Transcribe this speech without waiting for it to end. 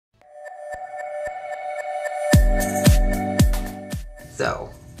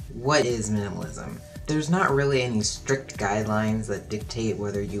So, what is minimalism? There's not really any strict guidelines that dictate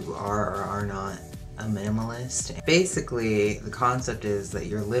whether you are or are not a minimalist. Basically, the concept is that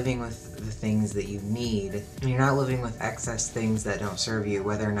you're living with the things that you need, and you're not living with excess things that don't serve you,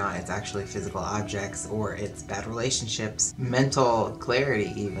 whether or not it's actually physical objects or it's bad relationships, mental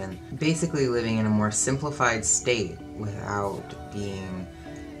clarity even. Basically living in a more simplified state without being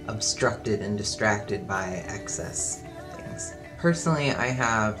obstructed and distracted by excess things. Personally, I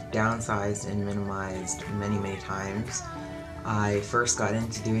have downsized and minimized many times. I first got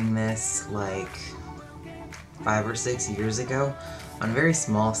into doing this like 5 or 6 years ago on a very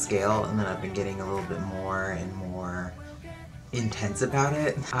small scale, and then I've been getting a little bit more and more intense about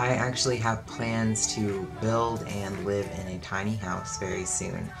it. I actually have plans to build and live in a tiny house very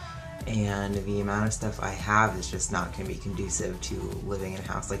soon, and the amount of stuff I have is just not going to be conducive to living in a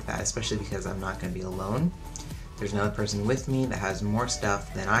house like that, especially because I'm not going to be alone. There's another person with me that has more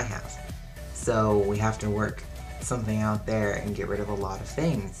stuff than I have, so we have to work something out there and get rid of a lot of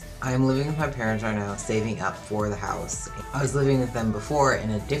things. I'm living with my parents right now, saving up for the house. I was living with them before in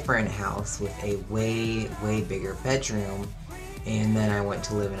a different house with a way bigger bedroom, and then I went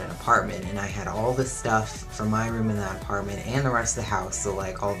to live in an apartment, and I had all the stuff from my room in that apartment and the rest of the house, so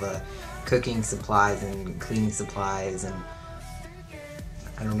like all the cooking supplies and cleaning supplies and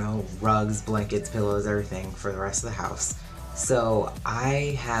I don't know, rugs, blankets, pillows, everything for the rest of the house. So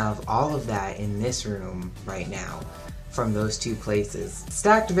I have all of that in this room right now from those two places.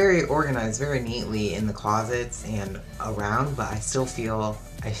 Stacked very organized, very neatly in the closets and around, but I still feel,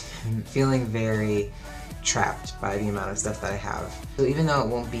 I'm feeling very trapped by the amount of stuff that I have. So even though it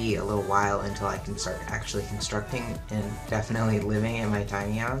won't be a little while until I can start actually constructing and definitely living in my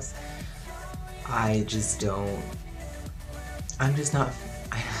tiny house, I just don't, I'm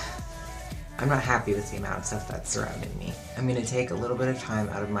not happy with the amount of stuff that's surrounding me. I'm going to take a little bit of time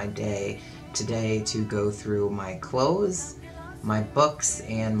out of my day today to go through my clothes, my books,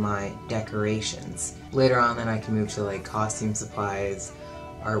 and my decorations. Later on then I can move to like costume supplies,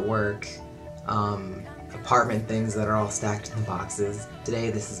 artwork, apartment things that are all stacked in the boxes.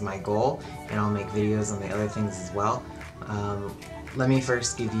 Today this is my goal, and I'll make videos on the other things as well. Let me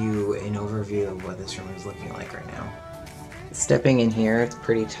first give you an overview of what this room is looking like right now. Stepping in here, it's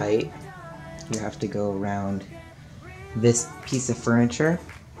pretty tight. You have to go around this piece of furniture.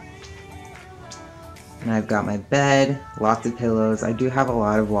 And I've got my bed, lots of pillows. I do have a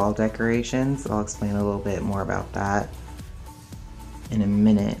lot of wall decorations. I'll explain a little bit more about that in a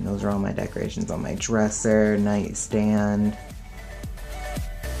minute. And those are all my decorations on my dresser, nightstand.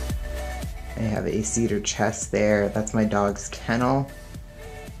 I have a cedar chest there. That's my dog's kennel.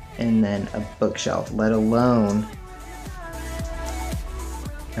 And then a bookshelf, let alone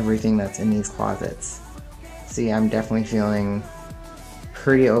everything that's in these closets. See, I'm definitely feeling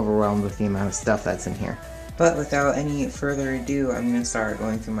pretty overwhelmed with the amount of stuff that's in here. But without any further ado, I'm gonna start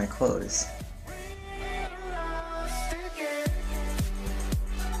going through my clothes.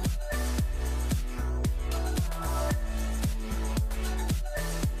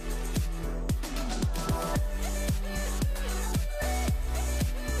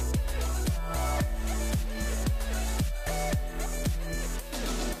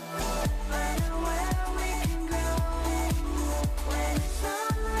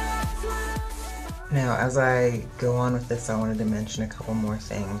 Now, as I go on with this, I wanted to mention a couple more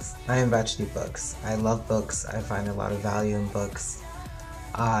things. I am about to do books. I love books. I find a lot of value in books.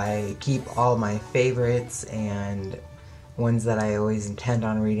 I keep all my favorites and ones that I always intend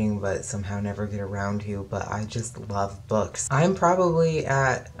on reading but somehow never get around to, but I just love books. I'm probably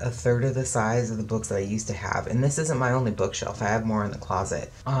at a third of the size of the books that I used to have, and this isn't my only bookshelf. I have more in the closet.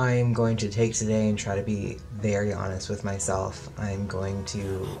 I'm going to take today and try to be very honest with myself. I'm going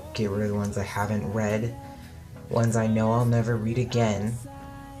to get rid of the ones I haven't read, ones I know I'll never read again,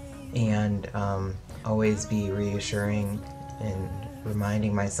 and always be reassuring and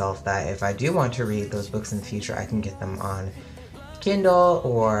reminding myself that if I do want to read those books in the future, I can get them on Kindle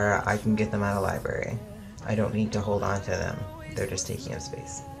or I can get them at a library. I don't need to hold on to them. They're just taking up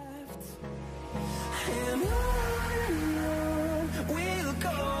space. We'll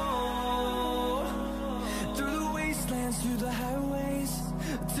go through the wastelands, through the highways,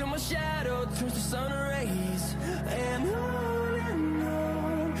 till my shadow turns to sun rays. And on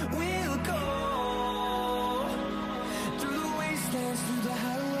we'll go through the wastelands, through the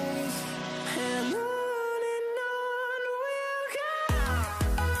highways, and on we'll go.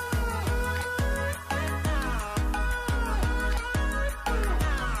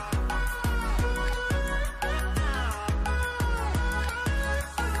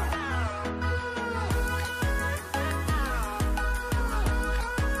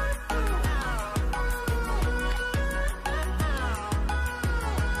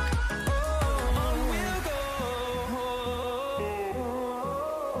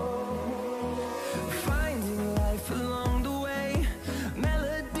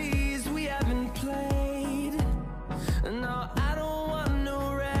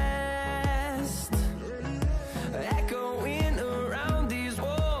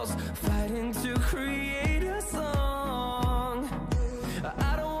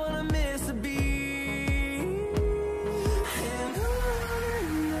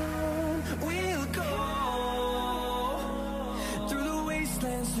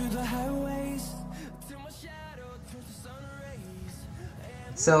 wastelands through the highways till my shadow turns to sun rays.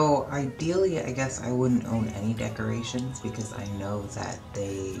 So ideally, I guess I wouldn't own any decorations because I know that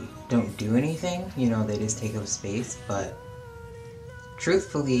they don't do anything, you know, they just take up space, but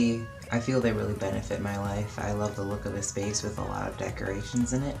truthfully, I feel they really benefit my life. I love the look of a space with a lot of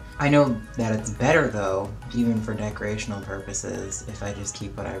decorations in it. I know that it's better though, even for decorational purposes, if I just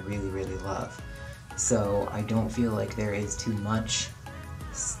keep what I really, really love. So I don't feel like there is too much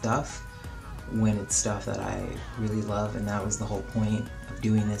stuff when it's stuff that I really love, and that was the whole point of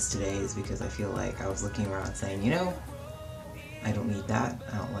doing this today, is because I feel like I was looking around saying, you know, I don't need that,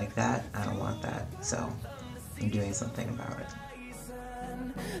 I don't like that, I don't want that, so I'm doing something about it.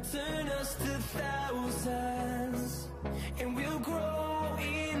 Turn us to thousands, and we'll grow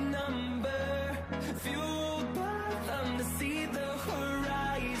in number, fueled by them to see the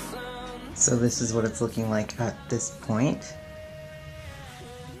horizon. So this is what it's looking like at this point.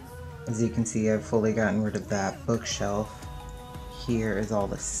 As you can see, I've fully gotten rid of that bookshelf. Here is all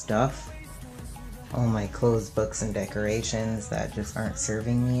the stuff. All my clothes, books, and decorations that just aren't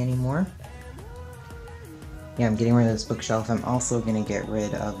serving me anymore. Yeah, I'm getting rid of this bookshelf. I'm also going to get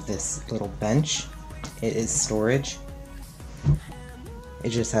rid of this little bench. It is storage. It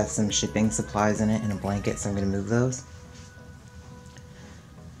just has some shipping supplies in it and a blanket, so I'm going to move those.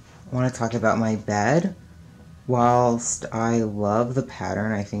 I want to talk about my bed. Whilst I love the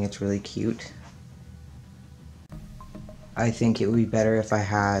pattern, I think it's really cute. I think it would be better if I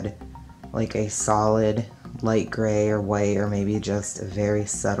had like a solid light gray or white, or maybe just a very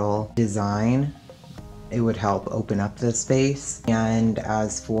subtle design. It would help open up the space. And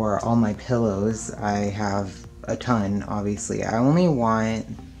as for all my pillows, I have a ton, obviously. I only want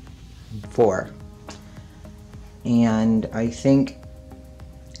 4. And I think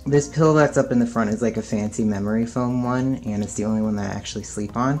this pillow that's up in the front is like a fancy memory foam one, and it's the only one that I actually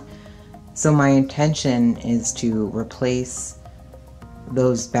sleep on. So my intention is to replace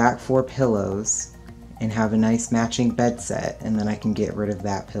those back 4 pillows and have a nice matching bed set, and then I can get rid of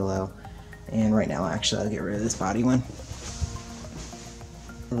that pillow. And right now, actually, I'll get rid of this body one.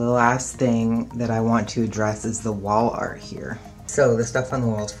 The last thing that I want to address is the wall art here. So the stuff on the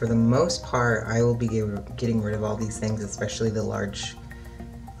walls, for the most part, I will be getting rid of all these things, especially the large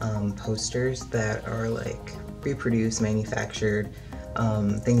posters that are like reproduced, manufactured,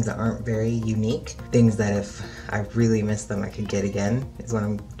 things that aren't very unique. Things that if I really miss them, I could get again, is what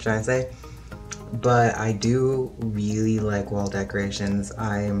I'm trying to say. But I do really like wall decorations.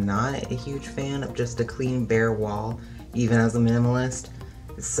 I am not a huge fan of just a clean bare wall, even as a minimalist.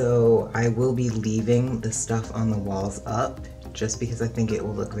 So I will be leaving the stuff on the walls up, just because I think it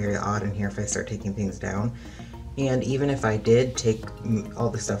will look very odd in here if I start taking things down. And even if I did take all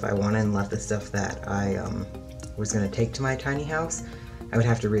the stuff I wanted and left the stuff that I was going to take to my tiny house, I would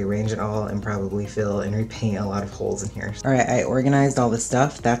have to rearrange it all and probably fill and repaint a lot of holes in here. Alright, I organized all the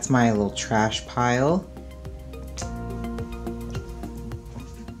stuff. That's my little trash pile.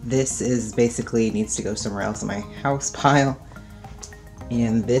 This is basically needs to go somewhere else in my house pile.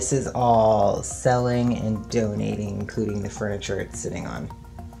 And this is all selling and donating, including the furniture it's sitting on.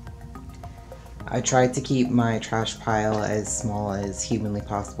 I tried to keep my trash pile as small as humanly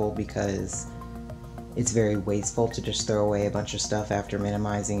possible because it's very wasteful to just throw away a bunch of stuff after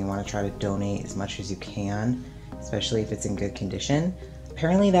minimizing. You want to try to donate as much as you can, especially if it's in good condition.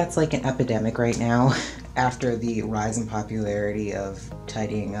 Apparently that's like an epidemic right now after the rise in popularity of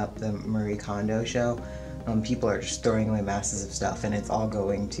tidying up the Marie Kondo show. People are just throwing away masses of stuff, and it's all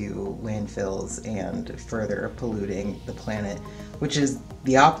going to landfills and further polluting the planet, which is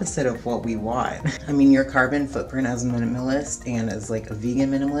the opposite of what we want. I mean, your carbon footprint as a minimalist and as like a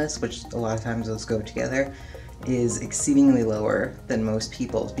vegan minimalist, which a lot of times those go together, is exceedingly lower than most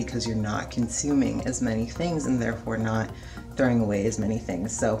people's because you're not consuming as many things and therefore not throwing away as many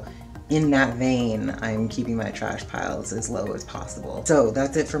things. So in that vein, I'm keeping my trash piles as low as possible. So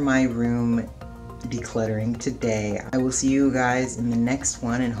that's it for my room decluttering today. I will see you guys in the next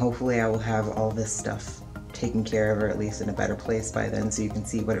one, and hopefully I will have all this stuff taken care of, or at least in a better place by then, so you can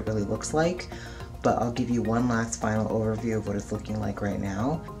see what it really looks like. But I'll give you one last final overview of what it's looking like right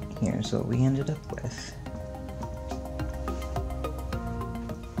now. Here's what we ended up with.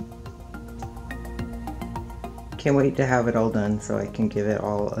 Can't wait to have it all done so I can give it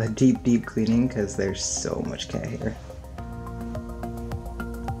all a deep cleaning, because there's so much cat hair.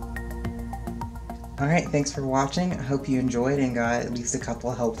 Alright, thanks for watching. I hope you enjoyed and got at least a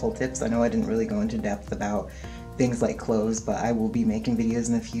couple helpful tips. I know I didn't really go into depth about things like clothes, but I will be making videos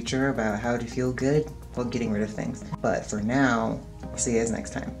in the future about how to feel good while getting rid of things. But for now, I'll see you guys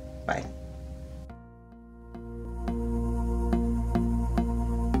next time. Bye.